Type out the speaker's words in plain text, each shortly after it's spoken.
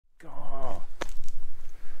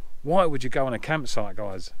Why would you go on a campsite,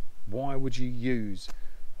 guys? Why would you use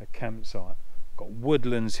a campsite? Got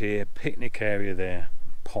woodlands here, picnic area there,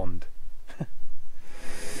 pond.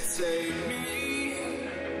 Take me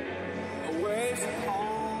away from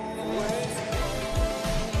home, away from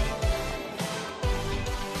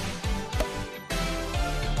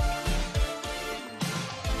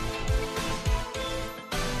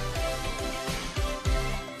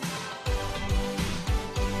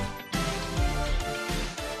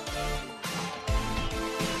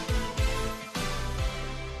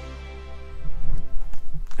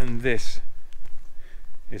And this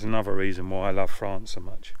is another reason why I love France so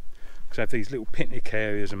much, because I have these little picnic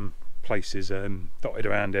areas and places dotted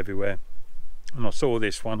around everywhere. And I saw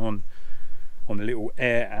this one on the little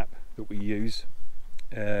Air app that we use,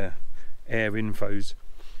 Air Infos.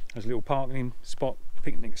 There's a little parking spot,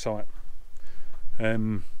 picnic site.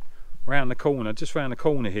 Round the corner, just round the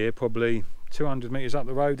corner here, probably 200 metres up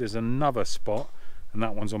the road, there's another spot, and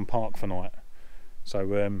that one's on Park for Night.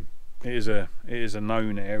 So it is a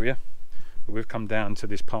known area. But we've come down to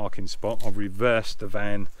this parking spot. I've reversed the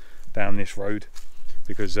van down this road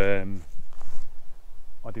because I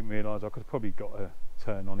didn't realise I could have probably got a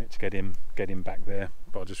turn on it to get him back there,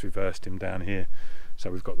 but I just reversed him down here, so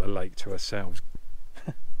we've got the lake to ourselves.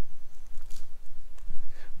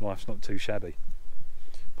 Life's not too shabby,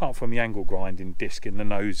 apart from the angle grinding disc in the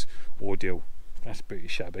nose ordeal. That's pretty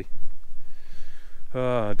shabby.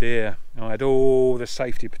 Oh dear, I had all the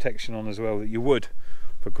safety protection on as well that you would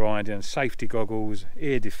for grinding, safety goggles,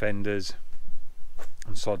 ear defenders,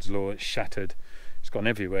 and sod's law, it's shattered. It's gone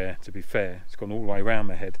everywhere, to be fair. It's gone all the way around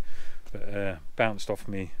my head, but bounced off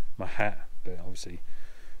my hat, but obviously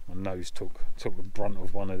my nose took the brunt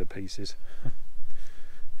of one of the pieces.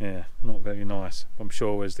 Yeah, not very nice. I'm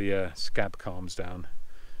sure as the scab calms down,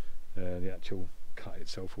 the actual cut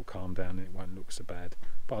itself will calm down and it won't look so bad.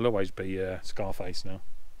 But I'll always be Scarface now.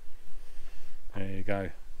 There you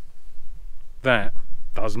go. That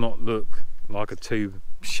does not look like a too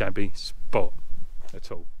shabby spot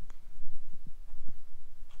at all.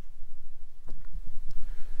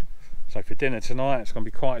 So for dinner tonight, it's going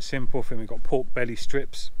to be quite simple. I think we've got pork belly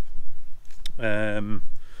strips, and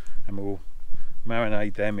we'll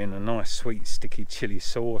marinate them in a nice sweet sticky chili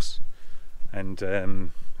sauce, and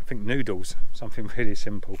I think noodles, something really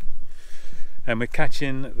simple. And we're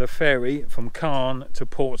catching the ferry from Caen to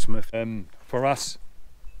Portsmouth. For us,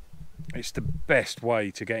 it's the best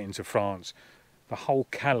way to get into France. The whole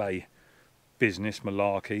Calais business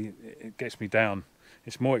malarkey, it gets me down.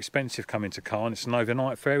 It's more expensive coming to Caen. It's an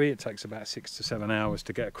overnight ferry. It takes about 6 to 7 hours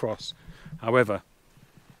to get across. However,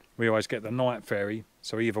 we always get the night ferry,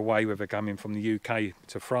 so either way, whether coming from the UK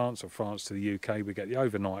to France or France to the UK, we get the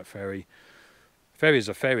overnight ferry. Ferries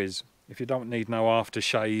are ferries. If you don't need no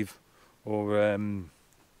aftershave or you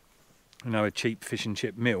know, a cheap fish and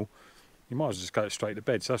chip meal, you might as well just go straight to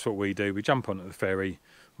bed. So that's what we do. We jump onto the ferry,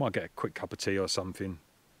 might get a quick cup of tea or something,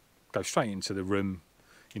 go straight into the room,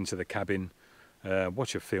 into the cabin,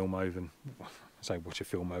 watch a film overnight.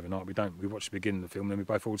 We watch the beginning of the film, then we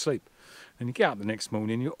both fall asleep. And you get up the next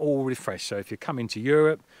morning, you're all refreshed. So if you come into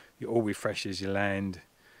Europe, you're all refreshed as you land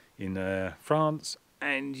in France,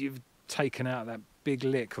 and you've taken out that big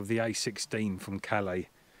lick of the A16 from Calais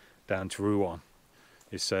down to Rouen.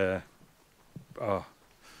 It's oh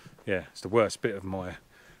yeah, it's the worst bit of my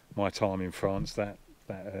time in France. That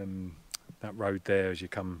road there as you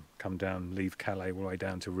come down, leave Calais all the way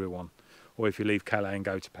down to Rouen, or if you leave Calais and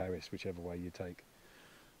go to Paris, whichever way you take.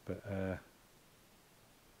 But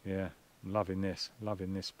yeah, I'm loving this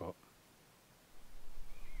spot.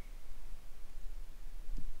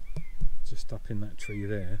 Just up in that tree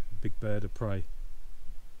there, big bird of prey.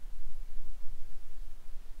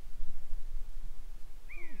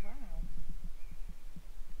 Oh, wow.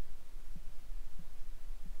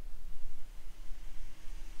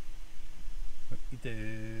 What you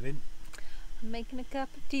doing? I'm making a cup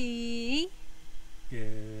of tea.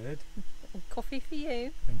 Good. And coffee for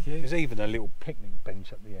you. Thank you. There's even a little picnic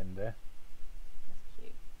bench at the end there. That's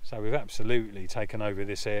cute. So we've absolutely taken over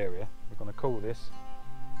this area. We're going to call this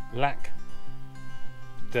Lac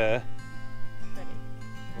de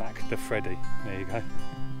Freddy. There you go.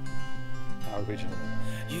 How original.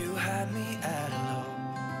 You had me at hello,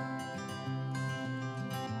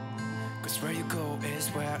 'cause where you go is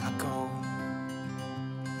where I go.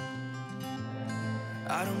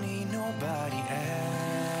 I don't need nobody else.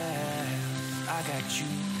 I got you,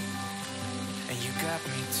 and you got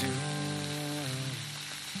me too.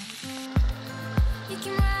 You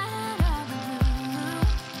can ride all the blue.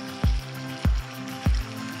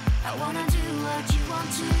 I wanna do what you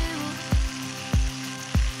want to.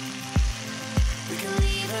 We can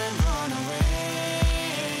leave and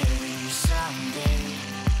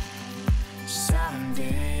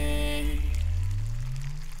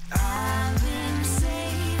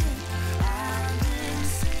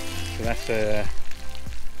So that's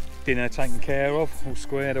dinner taken care of, all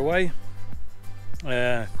squared away.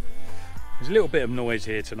 There's a little bit of noise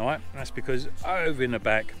here tonight. That's because over in the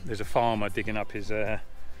back there's a farmer digging up his or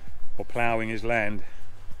ploughing his land.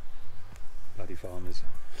 Bloody farmers.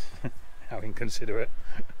 How inconsiderate.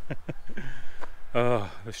 Oh,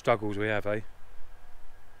 the struggles we have, eh?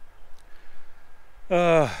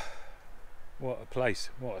 What a place,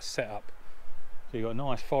 what a setup. So you've got a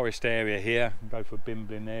nice forest area here. Go for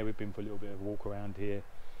bimbling there. We've been for a little bit of a walk around here.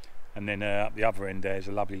 And then up the other end there's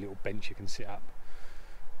a lovely little bench you can sit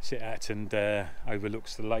at and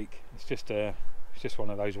overlooks the lake. It's just one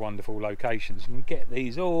of those wonderful locations. You can get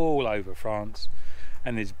these all over France.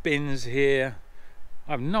 And there's bins here.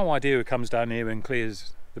 I have no idea who comes down here and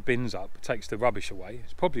clears the bins up, takes the rubbish away.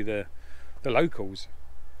 It's probably the locals.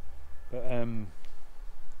 But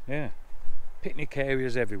yeah, picnic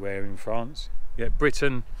areas everywhere in France. Yeah,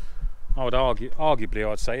 Britain, I would arguably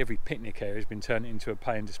I'd say every picnic area has been turned into a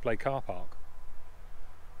pay and display car park,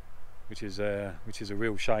 which is a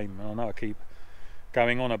real shame. I know I keep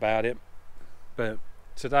going on about it, but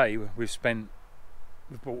today we've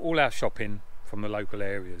bought all our shopping from the local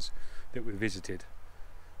areas that we visited.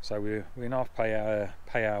 So we're enough pay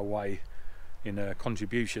our way in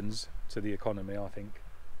contributions to the economy. I think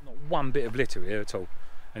not one bit of litter here at all,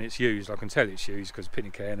 and it's used. I can tell it's used because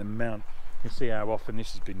picnic area and the amount. You can see how often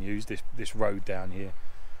this has been used. This road down here,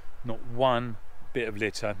 not one bit of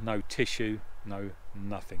litter, no tissue, no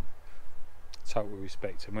nothing. Total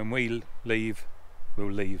respect. And when we leave,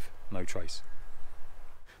 we'll leave no trace.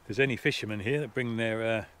 If there's any fishermen here that bring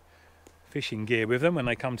their fishing gear with them when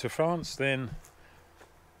they come to France, then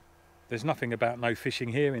there's nothing about no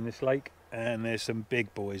fishing here in this lake. And there's some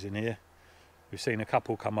big boys in here. We've seen a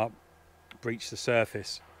couple come up, breach the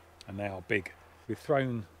surface, and they are big. We've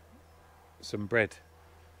thrown some bread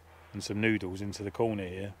and some noodles into the corner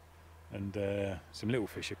here, and some little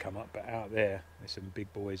fish have come up, but out there there's some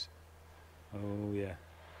big boys. Oh yeah,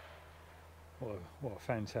 what a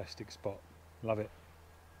fantastic spot. Love it.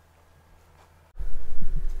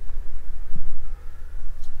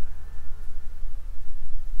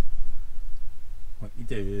 What you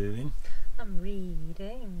doing? I'm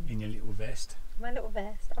reading. In your little vest? My little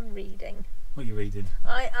vest, I'm reading. What are you reading?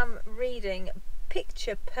 I am reading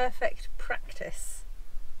Picture Perfect Practice.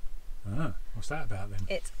 Ah, what's that about then?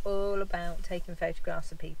 It's all about taking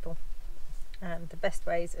photographs of people and the best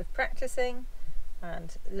ways of practicing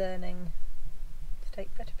and learning to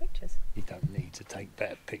take better pictures. You don't need to take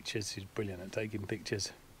better pictures. She's brilliant at taking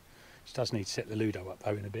pictures. She does need to set the Ludo up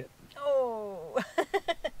though in a bit. Oh!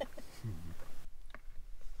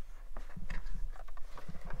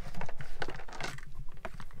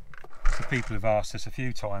 So people have asked us a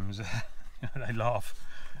few times, they laugh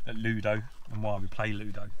at Ludo and why we play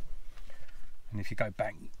Ludo. And if you go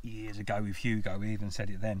back years ago with Hugo, we even said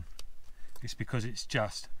it then. It's because it's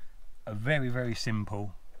just a very, very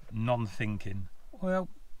simple, non-thinking, well,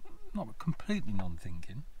 not completely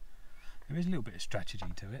non-thinking. There is a little bit of strategy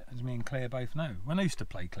to it, as me and Claire both know. When I used to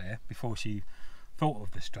play Claire, before she thought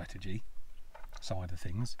of the strategy side of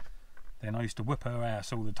things, then I used to whip her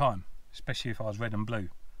ass all the time, especially if I was red and blue,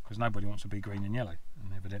 because nobody wants to be green and yellow.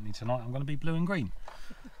 And evidently tonight I'm going to be blue and green.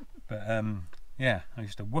 But yeah, I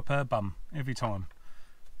used to whoop her bum every time.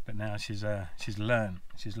 But now she's learned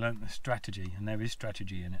the strategy, and there is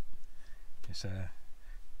strategy in it.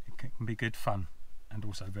 It can be good fun and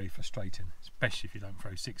also very frustrating, especially if you don't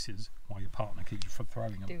throw sixes while your partner keeps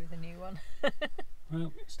throwing them. Do with a new one.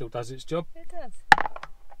 Well, it still does its job. It does.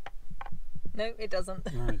 No, it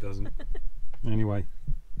doesn't. No, it doesn't. Anyway,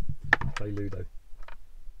 play Ludo.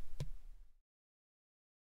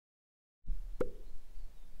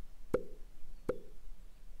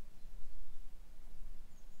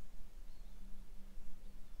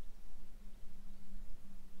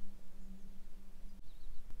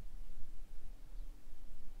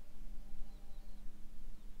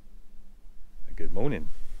 Good morning.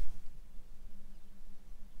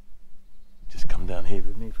 Just come down here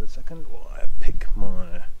with me for a second while I pick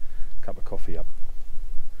my cup of coffee up.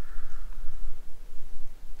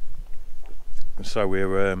 So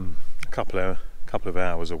we're a couple of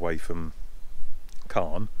hours away from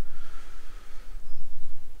Caen.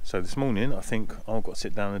 So this morning I think I've got to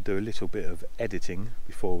sit down and do a little bit of editing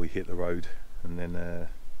before we hit the road, and then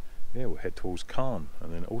yeah, we'll head towards Caen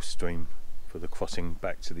and then Austrian for the crossing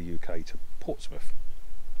back to the UK to Portsmouth.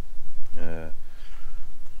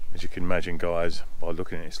 As you can imagine, guys, by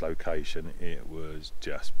looking at its location, it was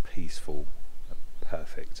just peaceful and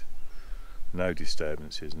perfect. No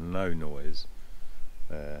disturbances, no noise,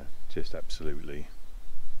 just absolutely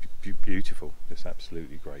beautiful, just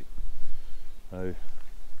absolutely great. So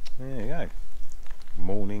There you go.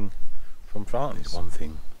 Morning from France. One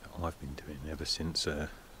thing that I've been doing ever since we've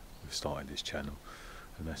started this channel,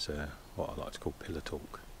 and that's what I like to call pillow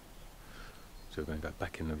talk. So we're going to go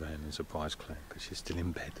back in the van and surprise Claire because she's still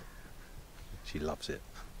in bed. She loves it.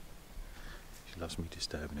 She loves me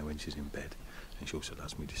disturbing her when she's in bed, and she also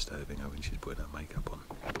loves me disturbing her when she's putting her makeup on.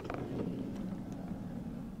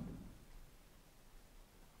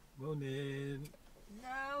 Morning.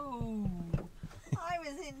 No, I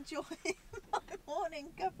was enjoying my morning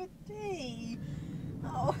cup of tea.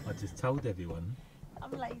 Oh, I just told everyone.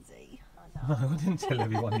 I'm lazy. I No, know. I didn't tell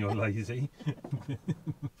everyone you're lazy.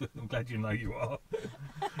 I'm glad you know you are.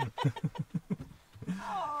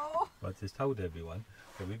 Oh. I just told everyone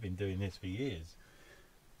that we've been doing this for years.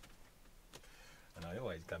 And I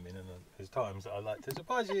always come in and there's times that I like to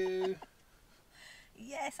surprise you.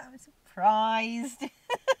 Yes, I'm surprised.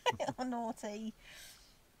 You're naughty.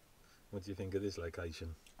 What do you think of this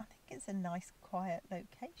location? I think it's a nice, quiet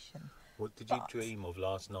location. What did you But- dream of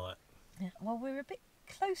last night? Well, we're a bit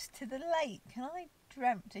close to the lake, and I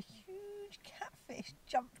dreamt a huge catfish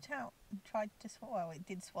jumped out and tried to swallow. Well, it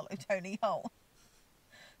did swallow Tony whole.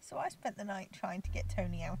 So I spent the night trying to get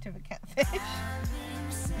Tony out of a catfish.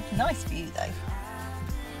 Nice view though.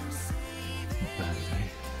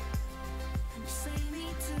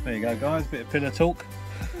 There you go, guys, bit of pillow talk.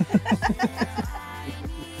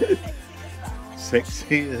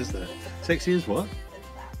 Sexy as that. Sexy as what?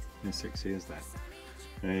 Yeah, sexy as that.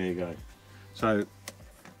 There you go. So,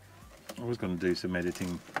 I was going to do some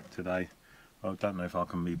editing today. I don't know if I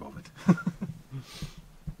can be bothered.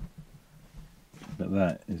 But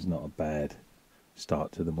that is not a bad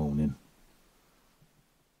start to the morning.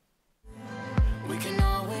 We can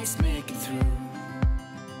always make it through.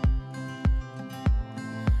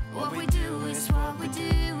 What we do is what we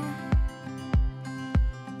do.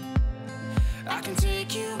 I can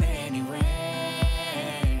take you anywhere,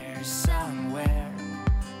 somewhere.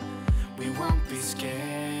 We won't be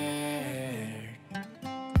scared.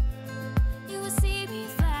 You will see me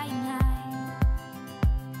flying high.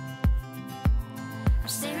 I'm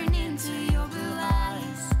staring into your blue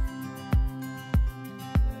eyes.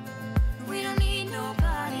 We don't need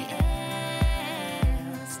nobody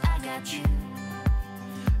else. I got you,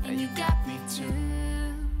 and you got me too.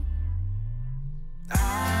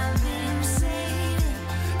 I've been saving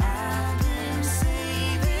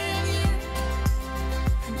you,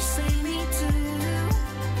 and you save me too.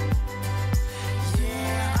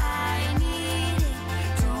 Yeah, I need it.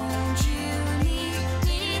 Don't you need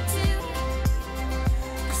me too?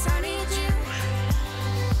 'Cause I need you.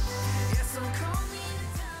 Yeah, so call me the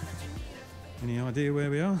time that you need it. Any idea where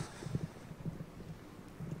we are?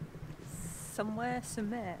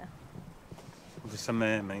 Somewhere. What does some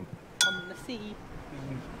air mean? On the sea.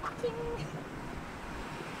 Ding.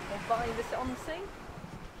 Or by the on the sea.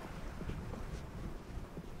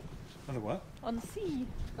 On the what? On the sea.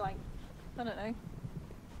 Like, I don't know.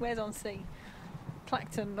 Where's on sea?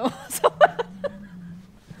 Clacton or somewhere.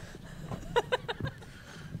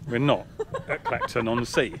 We're not at Clacton on the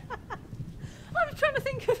sea. I was trying to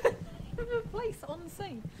think of a place on the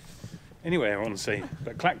sea. Anywhere on the sea,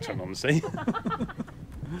 but Clacton on the sea.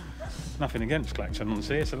 Nothing against Clacton on the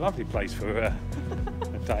sea, it's a lovely place for a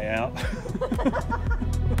day out.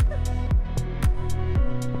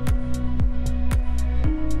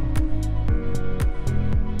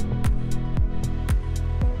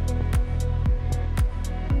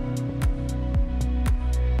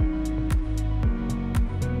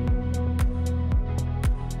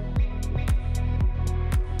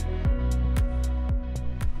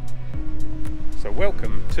 So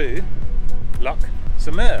welcome to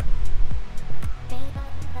Luxembourg.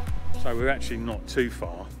 So we're actually not too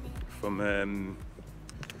far from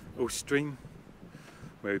Ulstream,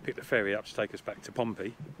 where we picked the ferry up to take us back to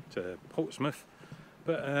Pompey, to Portsmouth.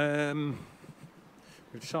 But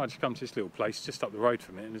we've decided to come to this little place just up the road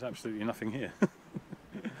from it, and there's absolutely nothing here.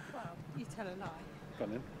 Well, you tell a lie. Go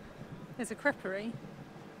on then. There's a creperie.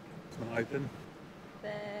 It's not open.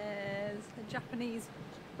 There's a Japanese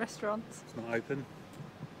restaurant. It's not open.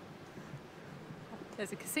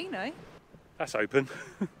 There's a casino That's open.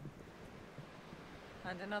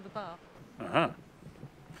 and another bar.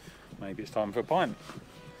 Maybe it's time for a pint.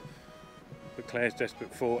 But Claire's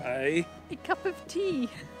desperate for a cup of tea.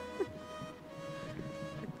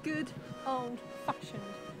 A good old-fashioned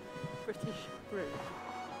British brew.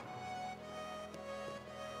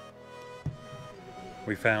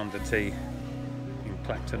 We found a tea in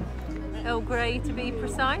Clacton. Earl Grey to be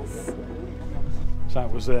precise. So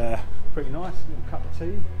that was pretty nice, little cup of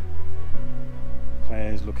tea.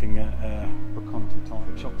 Claire's looking at Baconti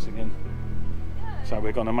type chops again. Yeah, So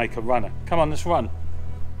we're going to make a runner. Come on, let's run.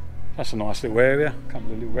 That's a nice little area. A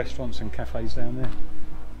couple of little restaurants and cafes down there.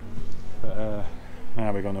 But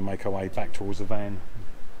now we're going to make our way back towards the van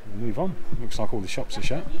and move on. Looks like all the shops are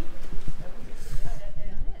shut.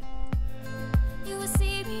 You will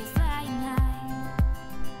see me flying high.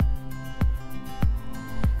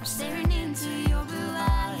 I'm staring into your blue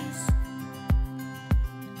eyes.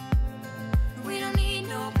 We don't need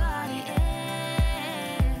nobody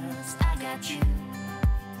else. I got you,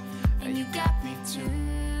 and you got me too.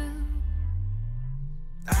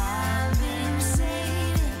 I've been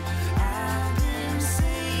saving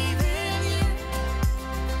you,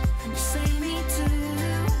 and you save me too.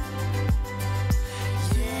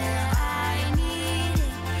 Yeah, I need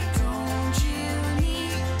it. Don't you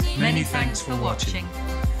need me? Many thanks for watching.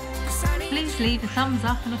 Please leave a thumbs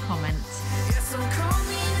up and a comment. Yeah, so call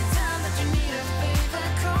me anytime that you need a favor.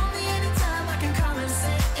 Call me anytime I can come and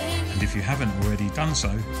save And if you haven't already done so,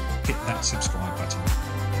 hit that subscribe button.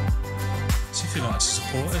 So if you'd like to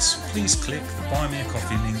support us, please click the Buy Me a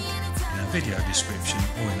Coffee link in our video description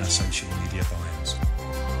or in our social media bios.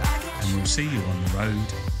 And we'll see you on the road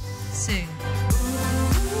Soon.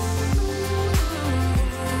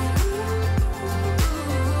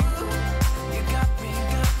 You got me,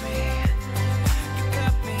 got me. You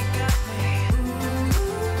got me, got me.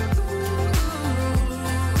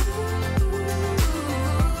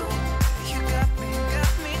 You got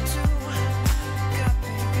me too. Got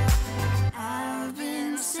me, got me.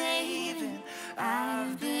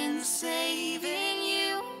 I've been saving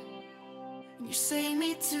you. And you save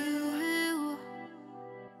me too.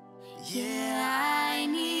 Yeah, I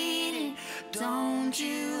need it. Don't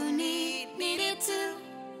you need it too?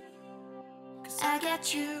 'Cause I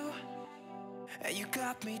got you, and you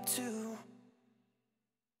got me too.